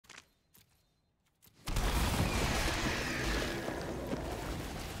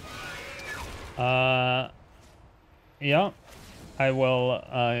Yeah. I will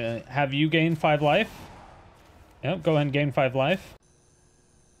have you gain 5 life. Yep, go ahead and gain 5 life.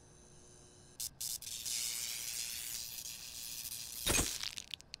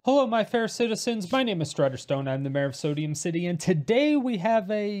 Hello, my fair citizens. My name is Stratterstone. I'm the mayor of Sodium City, and today we have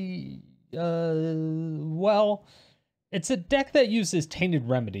a, well, it's a deck that uses Tainted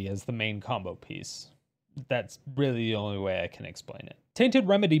Remedy as the main combo piece. That's really the only way I can explain it. Tainted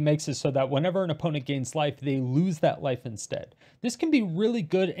Remedy makes it so that whenever an opponent gains life, they lose that life instead. This can be really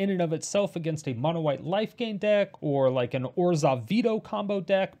good in and of itself against a mono-white life gain deck or like an Orzhov veto combo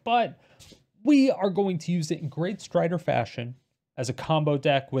deck, but we are going to use it in great Strider fashion as a combo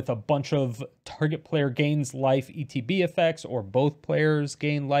deck with a bunch of target player gains life ETB effects or both players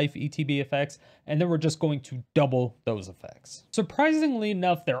gain life ETB effects, and then we're just going to double those effects. Surprisingly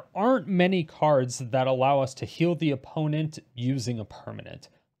enough, there aren't many cards that allow us to heal the opponent using a permanent.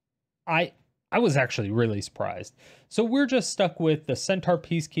 I was actually really surprised. So we're just stuck with the Centaur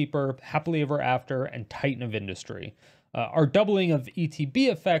Peacemaker, Happily Ever After, and Titan of Industry. Our doubling of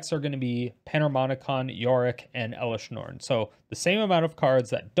ETB effects are going to be Panharmonicon, Yarok, and Elesh Norn. So the same amount of cards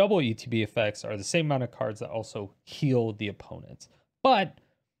that double ETB effects are the same amount of cards that also heal the opponents. But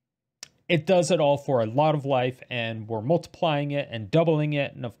it does it all for a lot of life, and we're multiplying it and doubling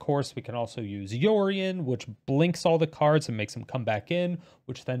it. And of course, we can also use Yorion, which blinks all the cards and makes them come back in,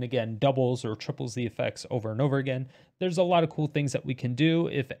 which then again doubles or triples the effects over and over again. There's a lot of cool things that we can do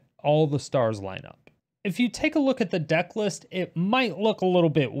if all the stars line up. If you take a look at the deck list, it might look a little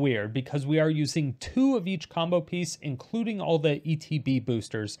bit weird because we are using 2 of each combo piece, including all the ETB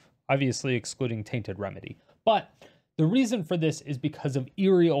boosters, obviously excluding Tainted Remedy. But the reason for this is because of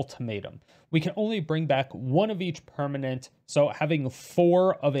Eerie Ultimatum. We can only bring back 1 of each permanent, so having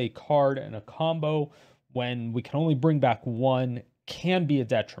 4 of a card in a combo when we can only bring back 1 can be a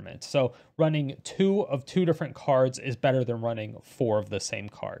detriment. So running 2 of 2 different cards is better than running 4 of the same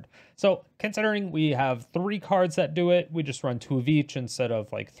card. So considering we have 3 cards that do it, we just run 2 of each instead of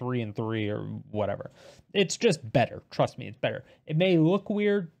like 3 and 3 or whatever. It's just better. Trust me, it's better. It may look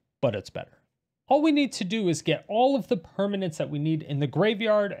weird, but it's better. All we need to do is get all of the permanents that we need in the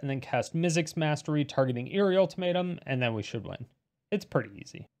graveyard and then cast Mizzix Mastery targeting Eerie Ultimatum, and then we should win. It's pretty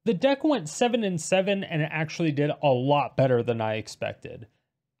easy. The deck went 7-7 and it actually did a lot better than I expected.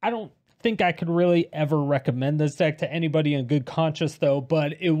 I don't think I could really ever recommend this deck to anybody in good conscience though,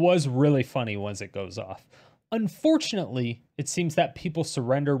 but it was really funny once it goes off. Unfortunately, it seems that people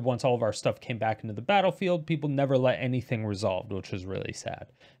surrendered once all of our stuff came back into the battlefield. People never let anything resolved, which is really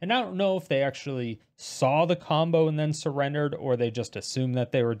sad. And I don't know if they actually saw the combo and then surrendered, or they just assumed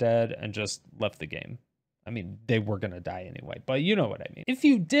that they were dead and just left the game. I mean, they were going to die anyway, but you know what I mean. If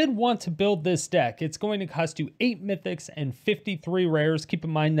you did want to build this deck, it's going to cost you 8 mythics and 53 rares. Keep in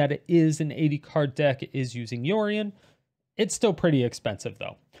mind that it is an 80 card deck. It is using Yorion. It's still pretty expensive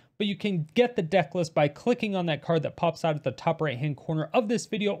though. But you can get the deck list by clicking on that card that pops out at the top right hand corner of this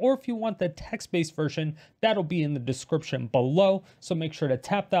video, or if you want the text-based version, that'll be in the description below. So make sure to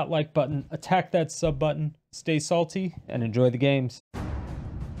tap that like button, attack that sub button, stay salty, and enjoy the games.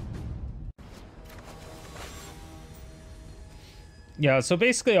 Yeah, so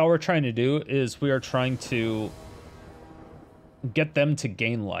basically all we're trying to do is we are trying to get them to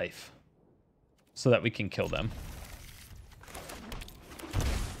gain life so that we can kill them.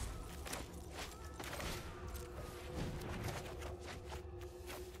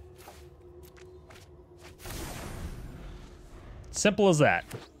 Simple as that.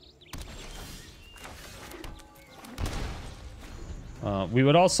 We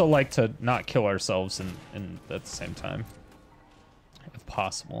would also like to not kill ourselves in at the same time, if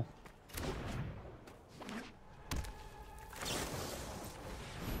possible.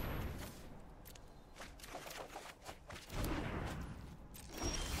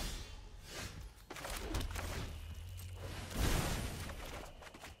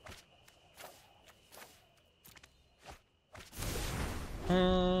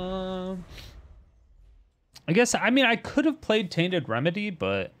 I guess, I mean, I could have played Tainted Remedy,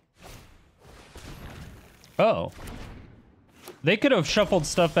 but... Oh. They could have shuffled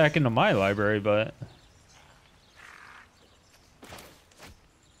stuff back into my library, but...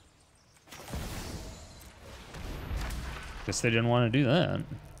 Guess they didn't want to do that.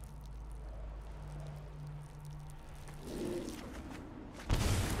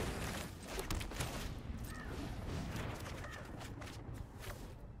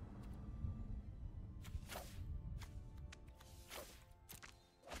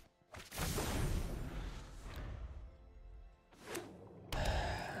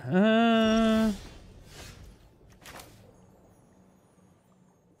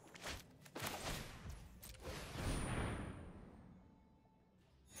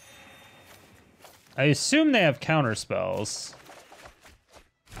 I assume they have counter spells.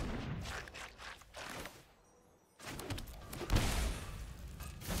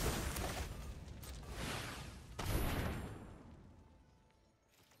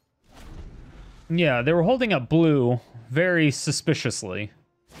 Yeah, they were holding up blue very suspiciously.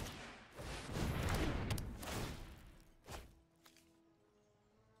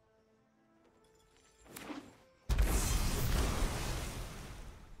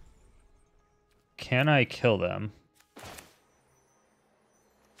 Can I kill them?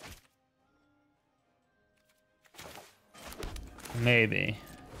 Maybe.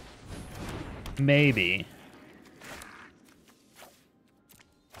 Maybe.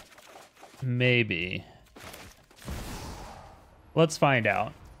 Maybe. Let's find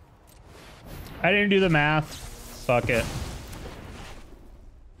out. I didn't do the math. Fuck it.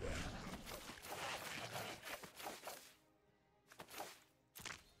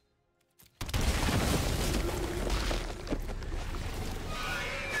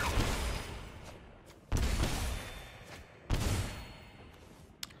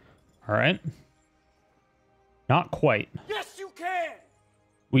 All right. Not quite. Yes, you can.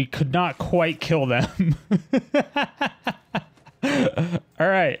 We could not quite kill them. All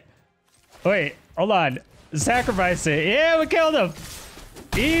right. Wait, hold on. Sacrifice it. Yeah, we killed him.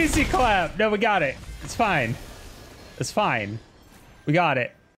 Easy clap. No, we got it. It's fine. It's fine. We got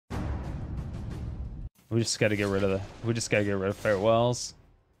it. We just got to get rid of farewells.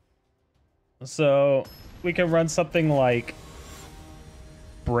 So we can run something like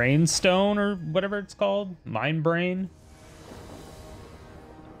Brainstone or whatever it's called. Mind Brain.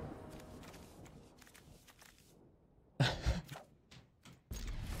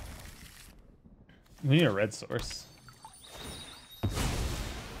 We need a red source.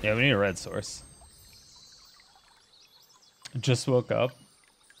 Yeah, we need a red source. Just woke up.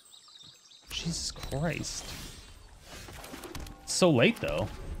 Jesus Christ. It's so late though.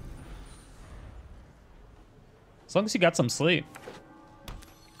 As long as you got some sleep.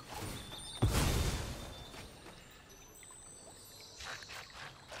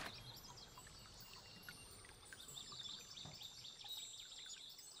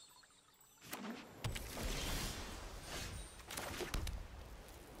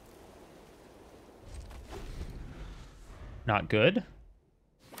 Not good.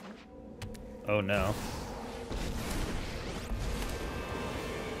 Oh no.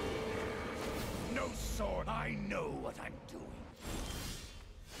 No sword. I know what I'm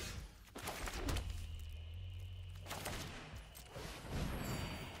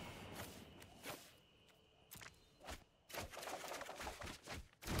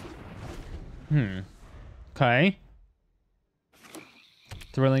doing. Okay.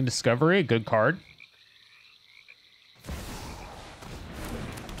 Thrilling Discovery, good card.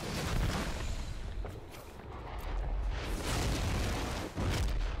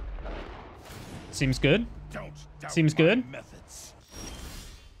 Seems good. Seems good. Methods.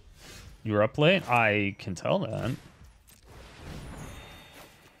 You were up late? I can tell that.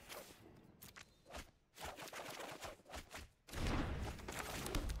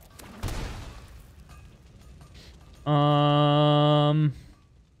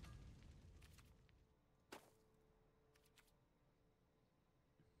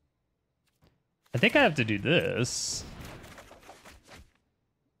 I think I have to do this.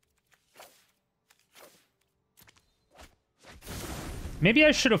 Maybe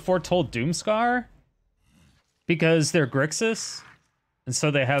I should have foretold Doomskar because they're Grixis, and so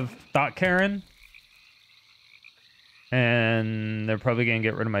they have Thought Karen, and they're probably gonna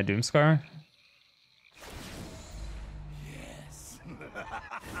get rid of my Doomskar. Yes.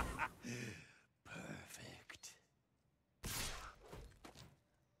 Perfect.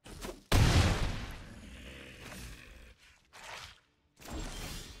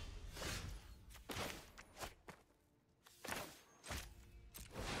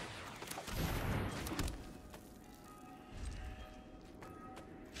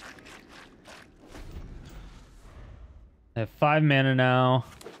 I have 5 mana now.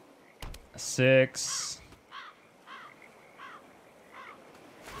 6.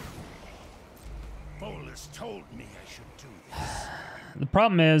 Bolus told me I should do this. The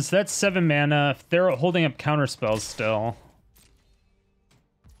problem is that's 7 mana. If they're holding up counter spells still,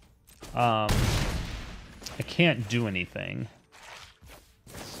 I can't do anything.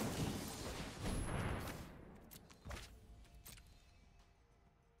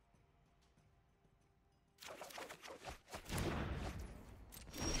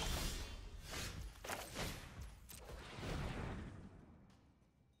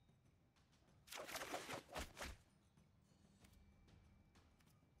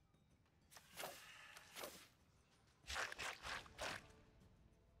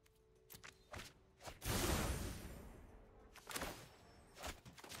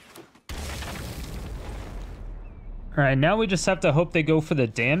 All right, now we just have to hope they go for the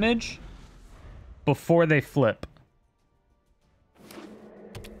damage before they flip.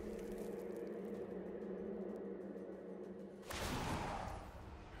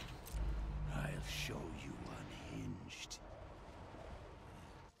 I'll show you unhinged.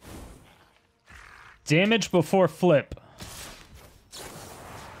 Damage before flip.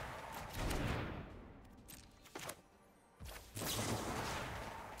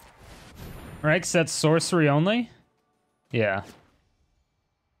 Right, because that's sorcery only? Yeah.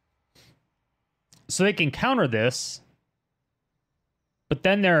 So they can counter this, but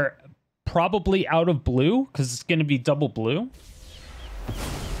then they're probably out of blue, because it's going to be double blue.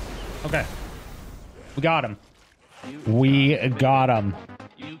 Okay. We got him. We got him.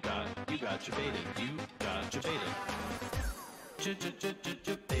 You got your baited. You got your baited.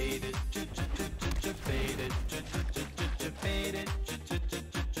 Baited. Baited. Baited.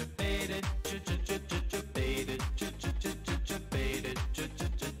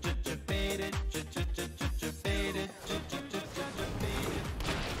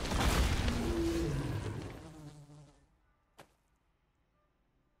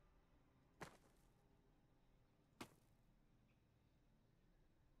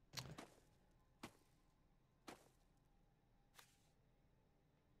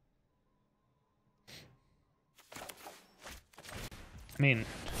 I mean,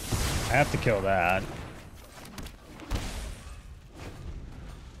 I have to kill that.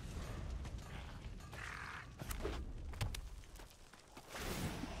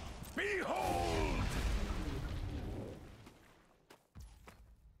 Behold!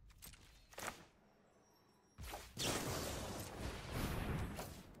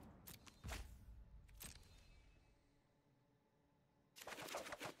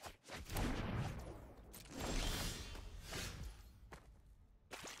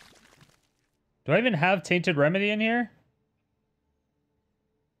 Do I even have Tainted Remedy in here?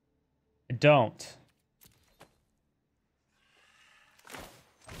 I don't.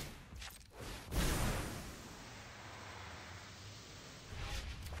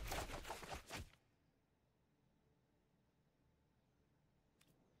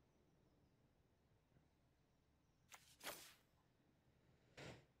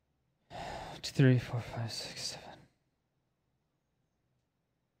 Two, 3, 4, 5, 6, 7.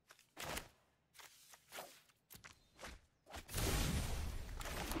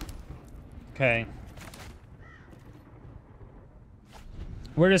 Okay.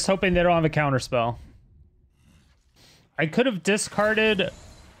 We're just hoping they don't have a counterspell. I could have discarded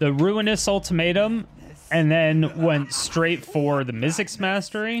the Ruinous Ultimatum and then went straight for the Mizzix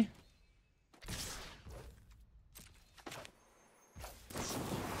Mastery.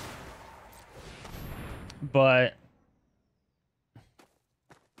 But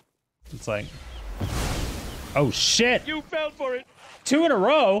it's like, oh shit! You fell for it. 2 in a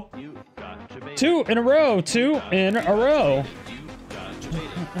row. You got your baited. 2 in a row. 2 in a row. You got your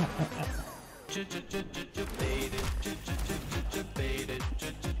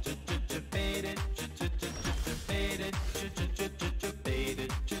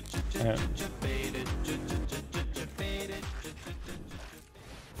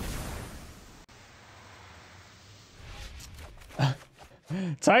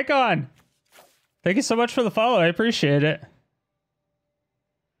Tycon, thank you so much for the follow. I appreciate it.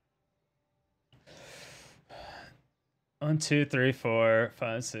 1, 2, 3, 4,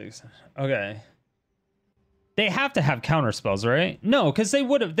 5, 6. Okay. They have to have counter spells, right? No, because they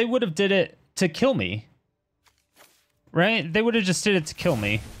would have did it to kill me. Right? They would have just did it to kill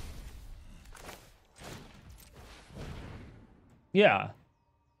me. Yeah.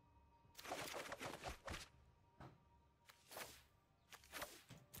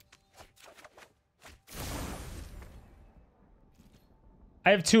 I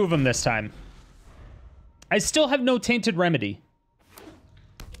have 2 of them this time. I still have no Tainted Remedy.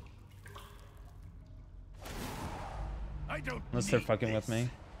 Unless they're fucking with me.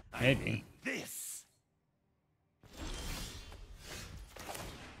 Maybe.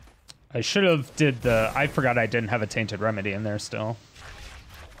 I should have did the... I forgot I didn't have a Tainted Remedy in there still.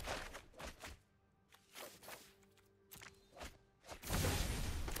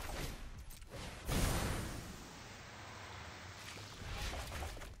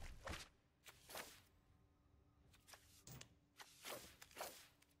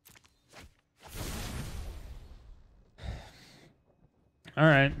 All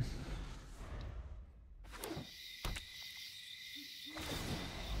right.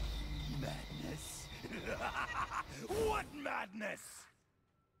 Madness. What madness?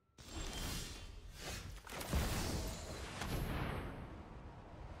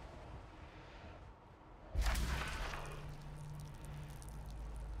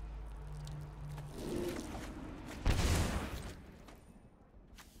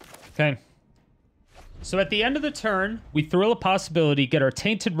 Okay. So at the end of the turn, we thrill a possibility, get our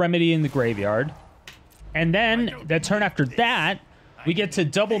Tainted Remedy in the graveyard. And then, the turn after that, we get to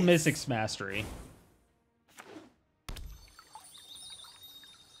double Mizzix Mastery.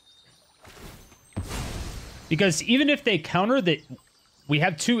 Because even if they counter that, we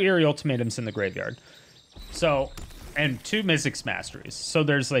have 2 Eerie Ultimatums in the graveyard. So, and 2 Mizzix Masteries. So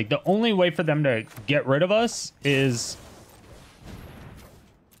there's like, the only way for them to get rid of us is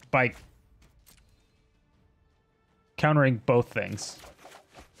by countering both things.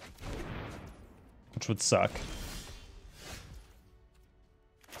 Which would suck.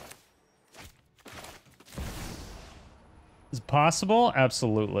 Is it possible?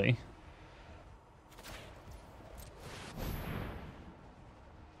 Absolutely.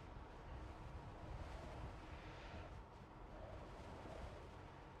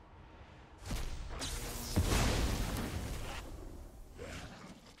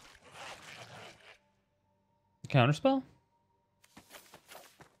 Counterspell?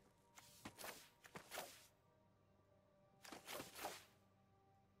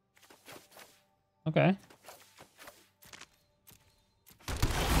 Okay.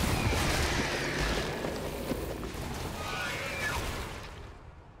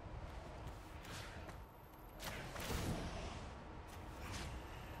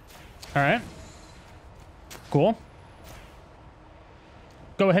 All right. Cool.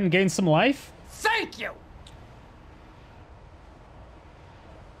 Go ahead and gain some life. Thank you!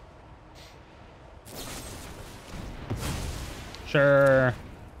 Sure.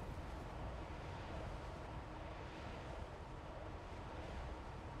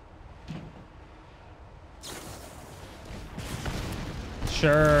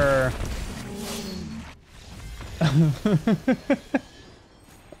 Sure.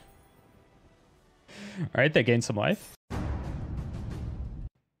 All right, they gain some life.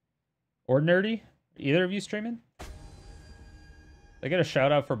 Ordinary? Either of you streaming? They get a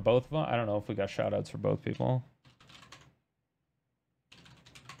shout out for both of them? I don't know if we got shout outs for both people.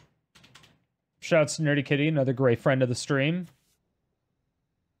 Shouts to Nerdy Kitty, another great friend of the stream.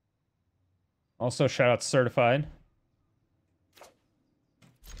 Also, shout out to Certified.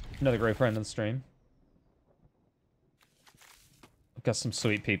 Another great friend of the stream. We've got some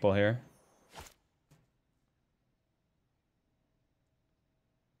sweet people here.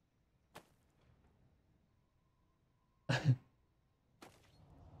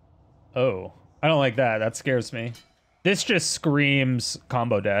 Oh, I don't like that. That scares me. This just screams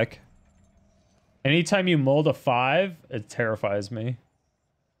combo deck. Anytime you mold a 5, it terrifies me.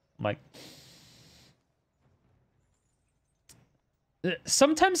 I'm like...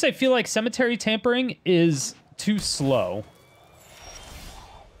 Sometimes I feel like Cemetery Tampering is too slow.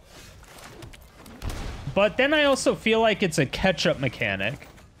 But then I also feel like it's a catch-up mechanic.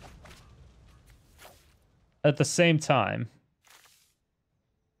 At the same time.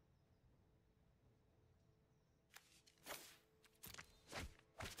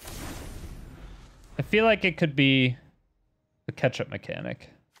 I feel like it could be a catch-up mechanic.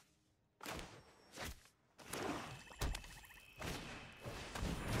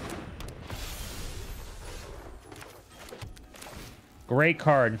 Great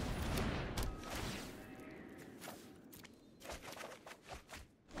card.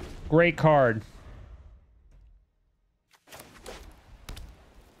 Great card.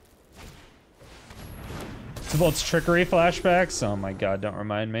 Tibalt's Trickery flashbacks? Oh my god, don't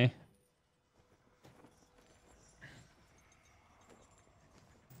remind me.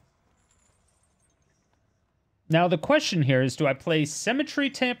 Now the question here is, do I play Cemetery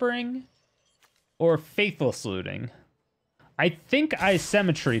Tampering or Faithless Looting? I think I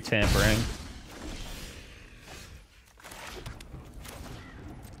Cemetery Tampering.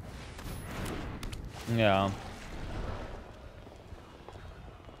 Yeah.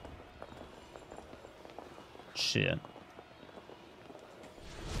 Shit.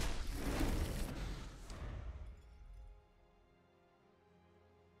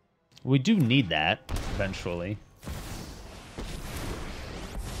 We do need that eventually.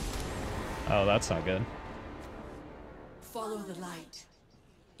 Oh, that's not good. Follow the light.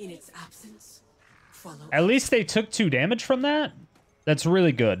 In its absence, follow. At least they took 2 damage from that. That's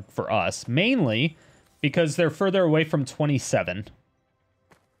really good for us. Mainly because they're further away from 27.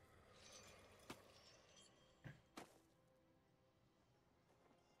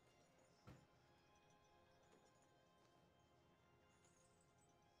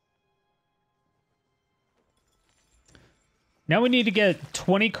 Now we need to get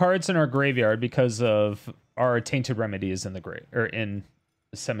 20 cards in our graveyard because of our Tainted Remedy is in the grave or in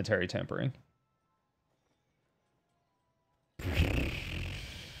Cemetery Tampering.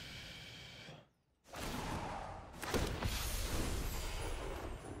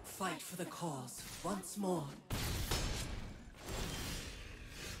 fight for the cause once more.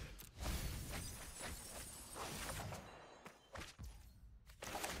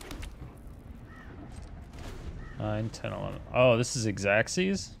 Nine, 10, 11. Oh, this is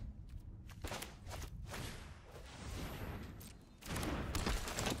Xaxes?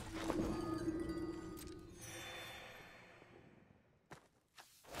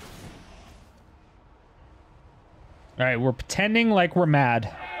 All right, we're pretending like we're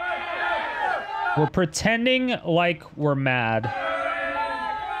mad. We're pretending like we're mad.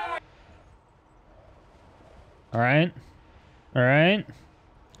 All right. All right.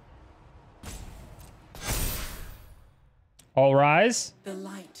 All rise. The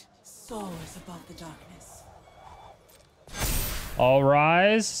light soars above the darkness. All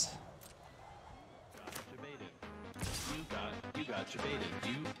rise. You got debated.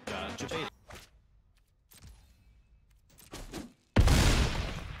 You got debated.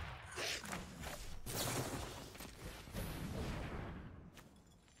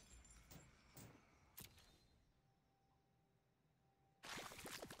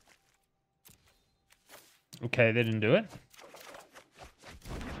 Okay, they didn't do it.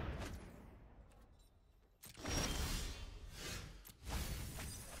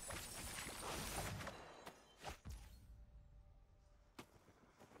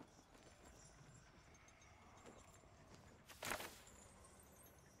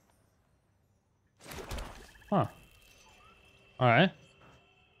 Huh. All right.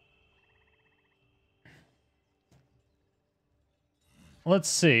 Let's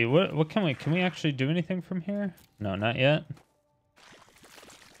see. What can we actually do anything from here? No, not yet.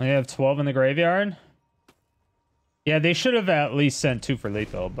 We have 12 in the graveyard. Yeah, they should have at least sent 2 for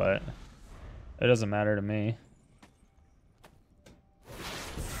lethal, but it doesn't matter to me.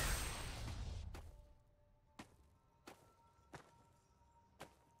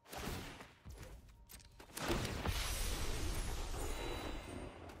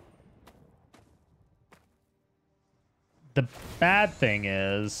 The bad thing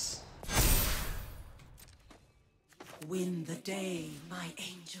is... Win the day, my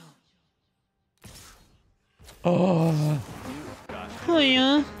angel. Oh. Oh,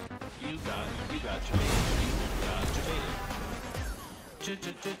 yeah. You got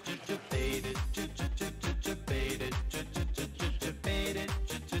debated.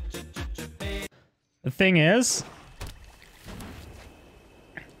 The thing is...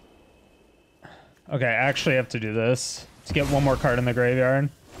 Okay, I actually have to do this to get one more card in the graveyard.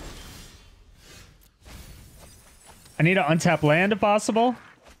 I need to untap land if possible.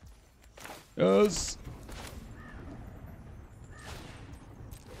 Yes.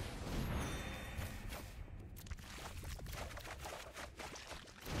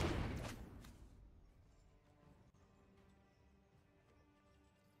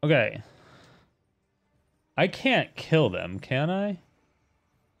 Okay. I can't kill them, can I?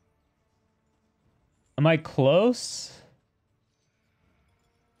 Am I close?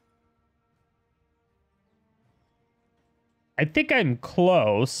 I think I'm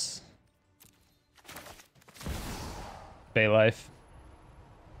close. Bay life.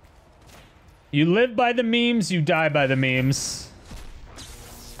 You live by the memes, you die by the memes.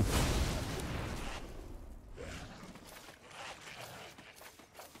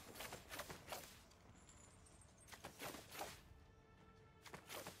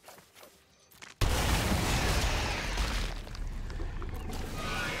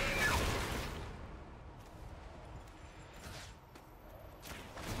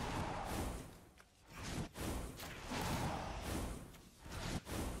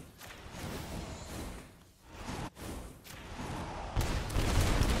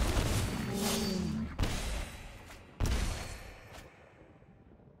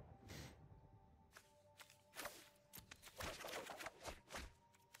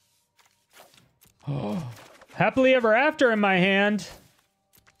 Happily ever after in my hand.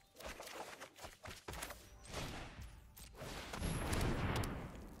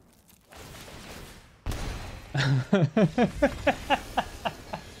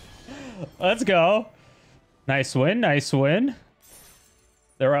 Let's go. Nice win, nice win.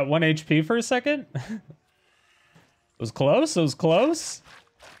 They were at 1 HP for a second. It was close, it was close.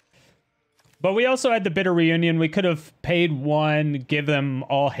 But we also had the bitter reunion. We could have paid 1, give them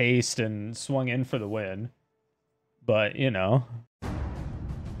all haste, and swung in for the win. But, you know.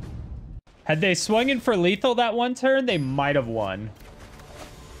 Had they swung in for lethal that one turn, they might have won.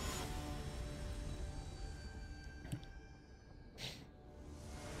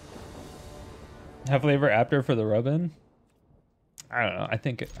 Happily ever after for the rub-in? I don't know. I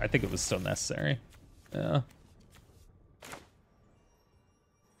think it was still necessary. Yeah.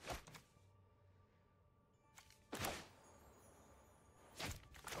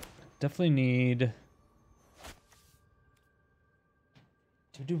 Definitely need...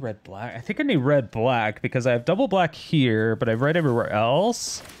 Do red black? I think I need red black because I have double black here, but I've red everywhere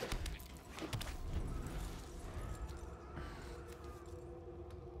else.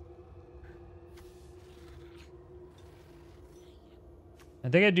 I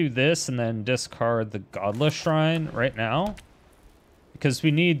think I do this and then discard the Godless Shrine right now because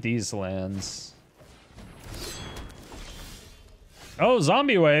we need these lands. Oh,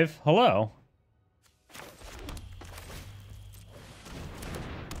 zombie wave. Hello.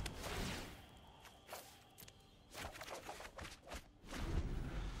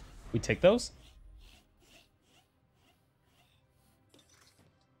 We take those?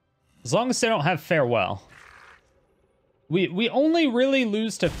 As long as they don't have Farewell. We only really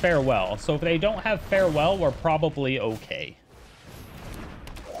lose to Farewell, so if they don't have Farewell, we're probably okay.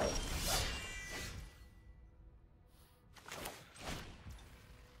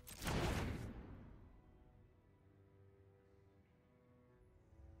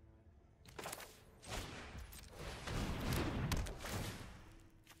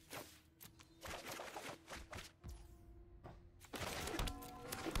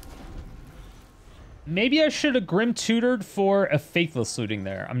 Maybe I should have Grim Tutored for a Faithless Looting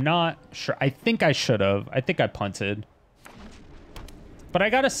there. I'm not sure. I think I should have. I think I punted. But I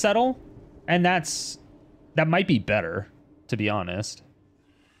got to settle, and that might be better, to be honest.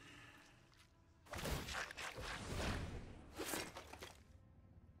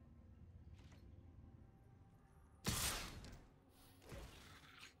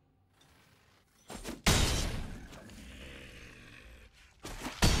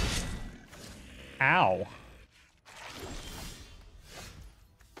 Ow.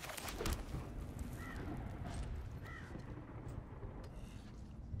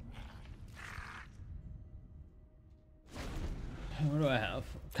 What do I have?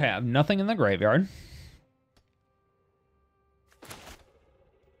 Okay, I have nothing in the graveyard.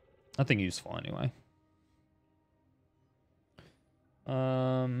 Nothing useful anyway.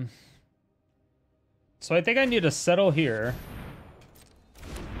 So I think I need to settle here.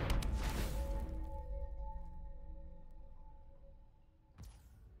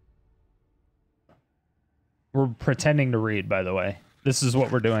 We're pretending to read, by the way. This is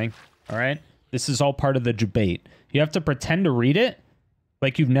what we're doing, all right? This is all part of the debate. You have to pretend to read it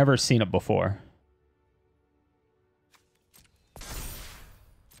like you've never seen it before.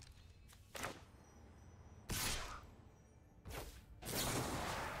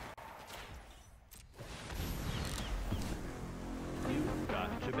 You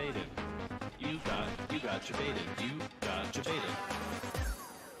got debated. You got debated. You got debated.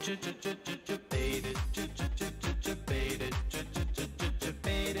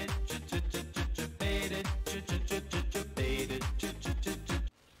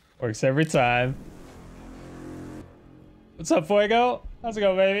 Works every time. What's up, Fuego? How's it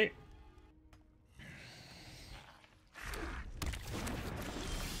going, baby?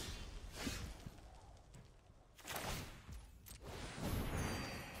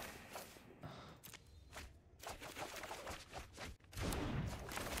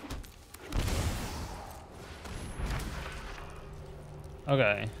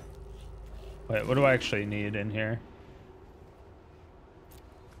 Okay. Wait, what do I actually need in here?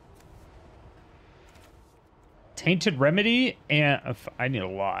 Tainted Remedy, and I need a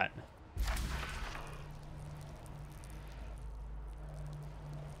lot.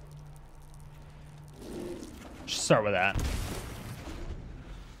 Just start with that.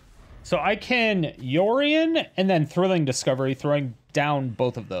 So I can Yorion and then Thrilling Discovery, throwing down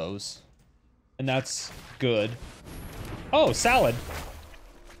both of those. And that's good. Oh, Salad.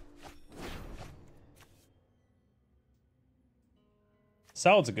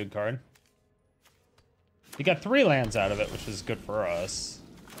 Salad's a good card. You got 3 lands out of it, which is good for us.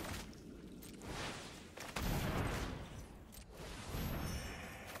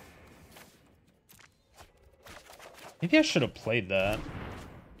 Maybe I should have played that.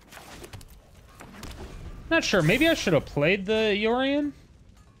 Not sure. Maybe I should have played the Yorion?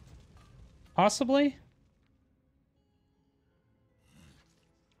 Possibly?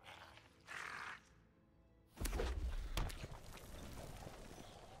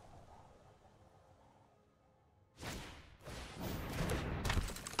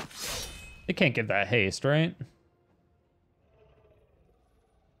 They can't get that haste, right?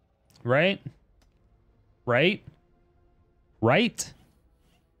 Right? Right? Right?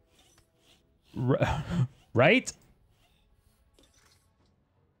 Right?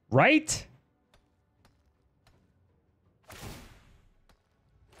 Right?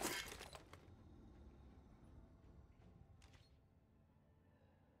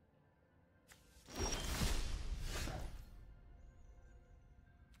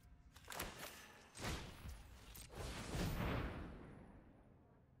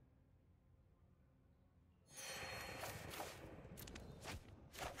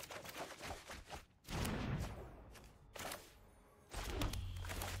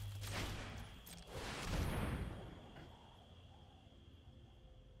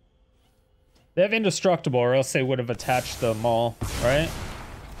 They have indestructible, or else they would have attached the maul, right?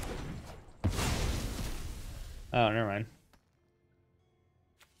 Oh, never mind.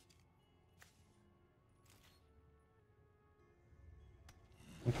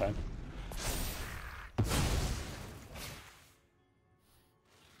 Okay.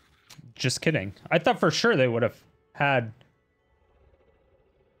 Just kidding. I thought for sure they would have had...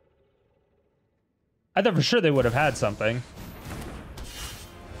 I thought for sure they would have had something.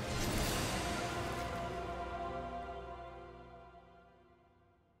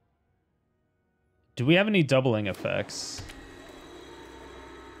 Do we have any doubling effects?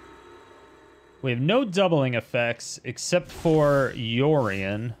 We have no doubling effects except for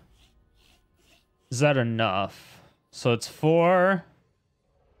Yorion. Is that enough? So it's 4...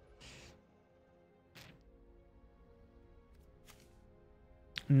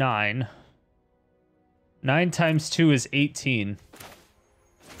 9. 9 times 2 is 18.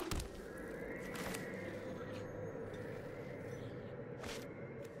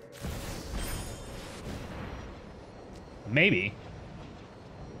 Maybe.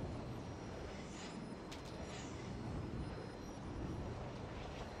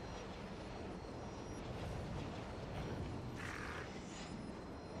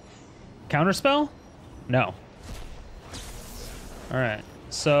 Counterspell? No. All right.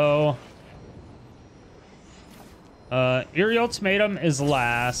 So, Eerie Ultimatum is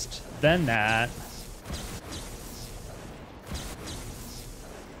last, then that.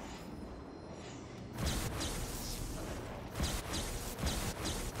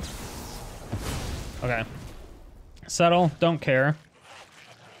 Okay. Settle, don't care.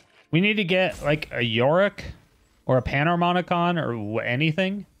 We need to get, like, a Yarok or a Panharmonicon or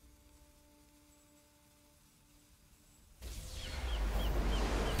anything.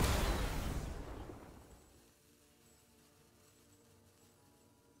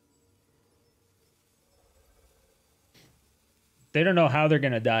 They don't know how they're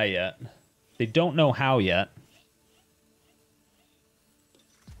going to die yet. They don't know how yet.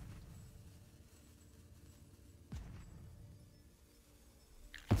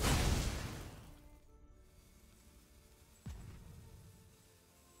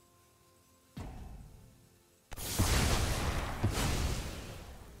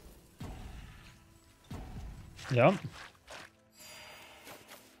 Yep.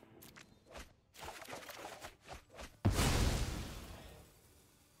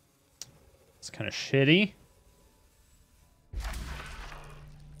 It's kind of shitty.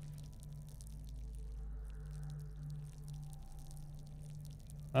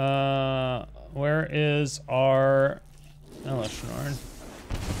 Where is our Elesh Norn?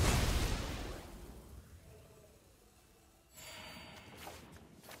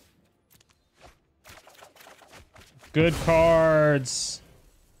 Good cards.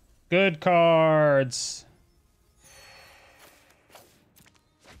 Good cards.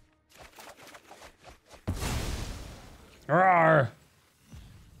 Rawr.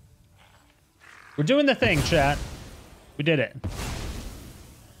 We're doing the thing, chat. We did it.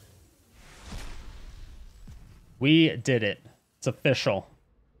 We did it. It's official.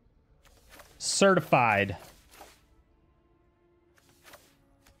 Certified.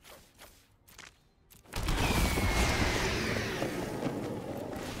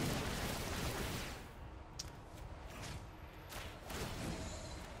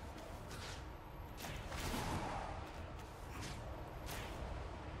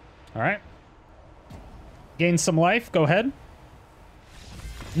 All right. Gain some life. Go ahead.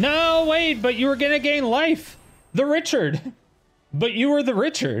 No, wait, but you were going to gain life. The Richard. But you were the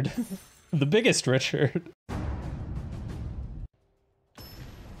Richard. The biggest Richard.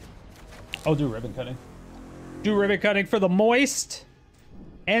 I'll do ribbon cutting. Do ribbon cutting for the moist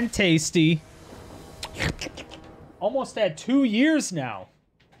and tasty. Almost at 2 years now.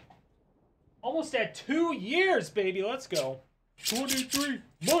 Almost at 2 years, baby. Let's go. 23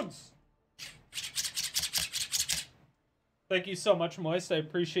 months. Thank you so much, Moist. I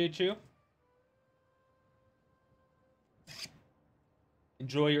appreciate you.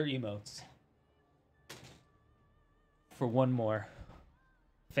 Enjoy your emotes. For one more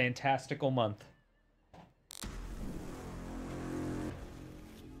fantastical month.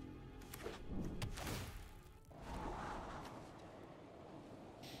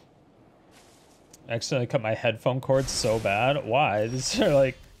 Actually, I cut my headphone cords so bad. Why? These are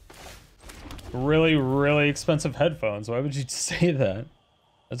like really, really expensive headphones. Why would you say that?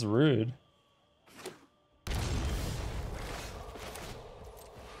 That's rude.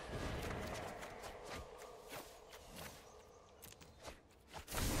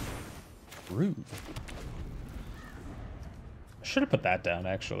 Rude. I should have put that down,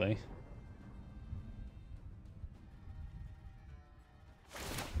 actually.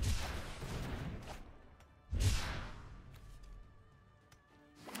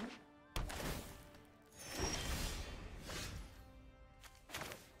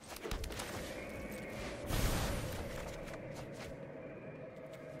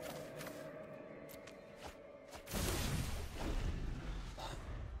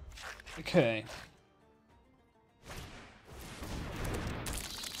 Okay.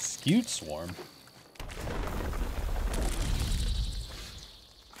 Skewed Swarm.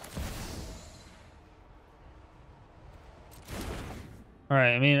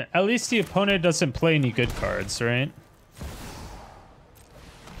 Alright, I mean, at least the opponent doesn't play any good cards, right?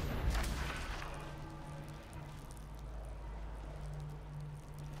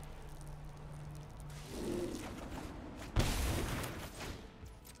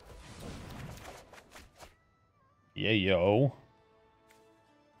 Yeah, yo.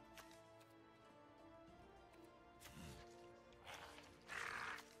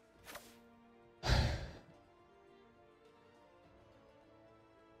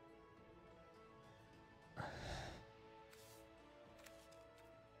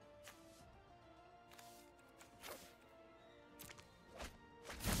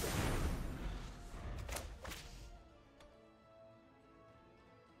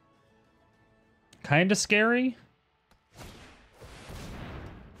 Kinda scary.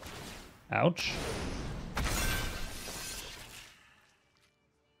 Ouch.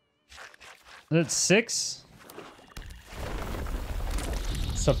 That's 6.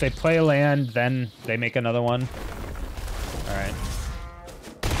 So if they play a land, then they make another one. All right.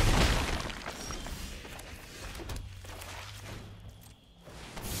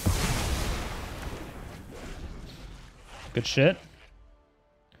 Good shit.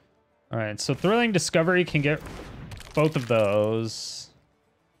 All right, so Thrilling Discovery can get both of those.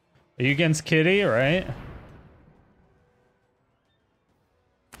 Are you against Kitty, right?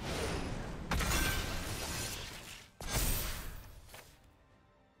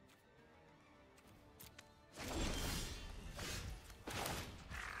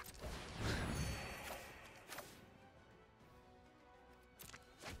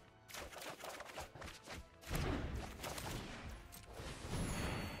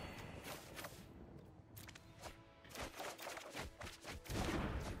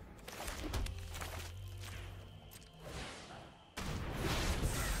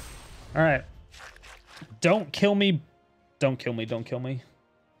 All right. Don't kill me. Don't kill me. Don't kill me.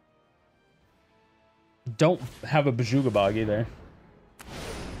 Don't have a Bajuga Bog either.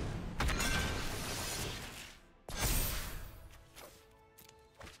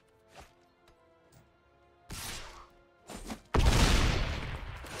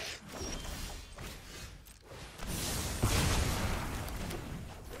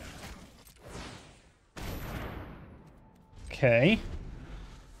 Okay.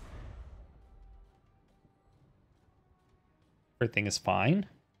 Everything is fine.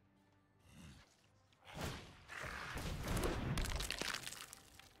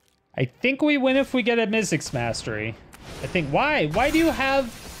 I think we win if we get a Mizzix Mastery. I think. Why? Why do you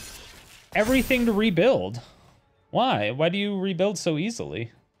have everything to rebuild? Why? Why do you rebuild so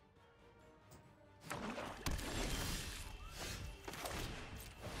easily?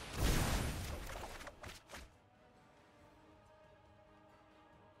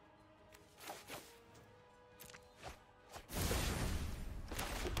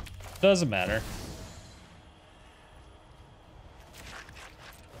 Doesn't matter.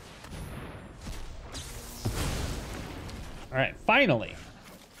 All right, finally.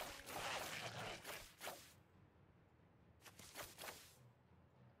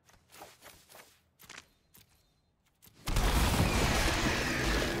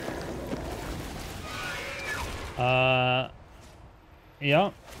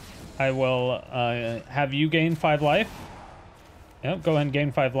 Yeah. I will have you gain 5 life. Yep, go ahead and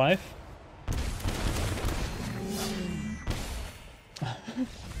gain 5 life.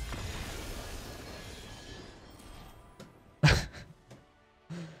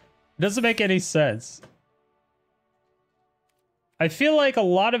 Doesn't make any sense. I feel like a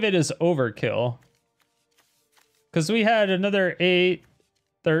lot of it is overkill. Because we had another 8,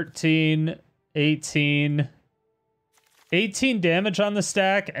 13, 18... 18 damage on the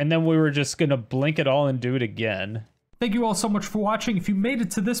stack, and then we were just gonna blink it all and do it again. Thank you all so much for watching. If you made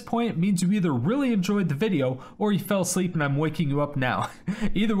it to this point, it means you either really enjoyed the video or you fell asleep and I'm waking you up now.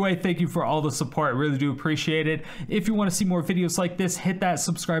 Either way, thank you for all the support. I really do appreciate it. If you want to see more videos like this, hit that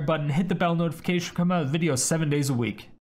subscribe button, hit the bell notification, come out with videos 7 days a week.